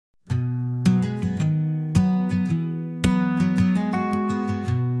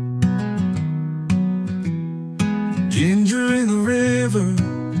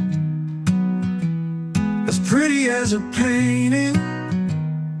as a painting.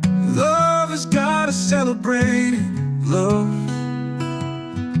 Love has got a celebrating love.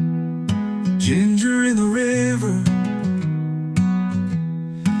 Ginger in the river,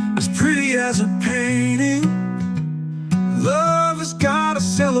 as pretty as a painting. Love has got a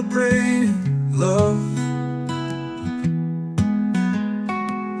celebrating love.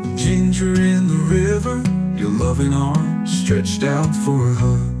 Ginger in the river, your loving arms stretched out for a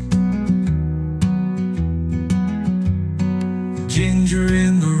hug. Ginger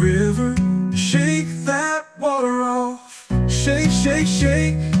in the river, shake that water off. Shake, shake,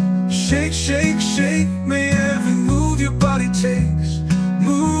 shake, shake, shake, shake. May every move your body takes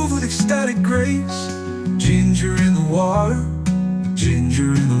move with ecstatic grace. Ginger in the water,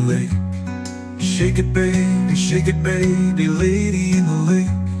 ginger in the lake. Shake it, baby, lady in the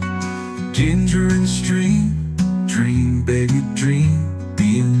lake. Ginger in the stream, dream, baby, dream.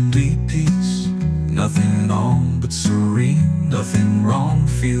 Be in deep peace, nothing on but serene. Nothing wrong,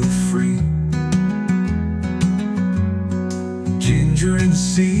 feel free. Ginger in the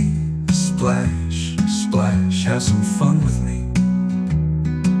sea, splash, splash, have some fun with me.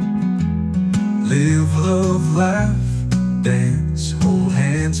 Live, love, laugh, dance, hold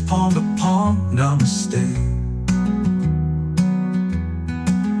hands, palm to palm, namaste.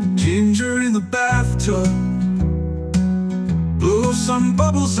 Ginger in the bathtub, blow some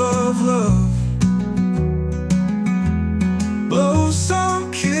bubbles of love. Blow some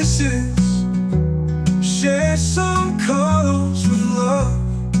kisses, share some cuddles with love.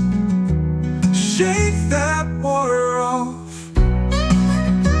 Shake that water off.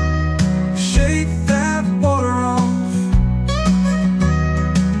 Shake that water off.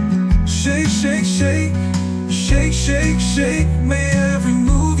 Shake, shake, shake, shake, shake, shake. May every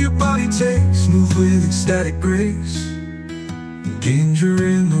move your body takes move with ecstatic grace. Ginger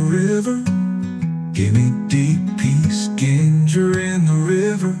in the river, give me deep peace. Ginger in the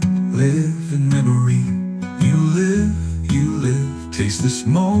river, live in memory. You live, taste this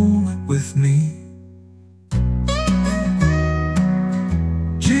moment with me.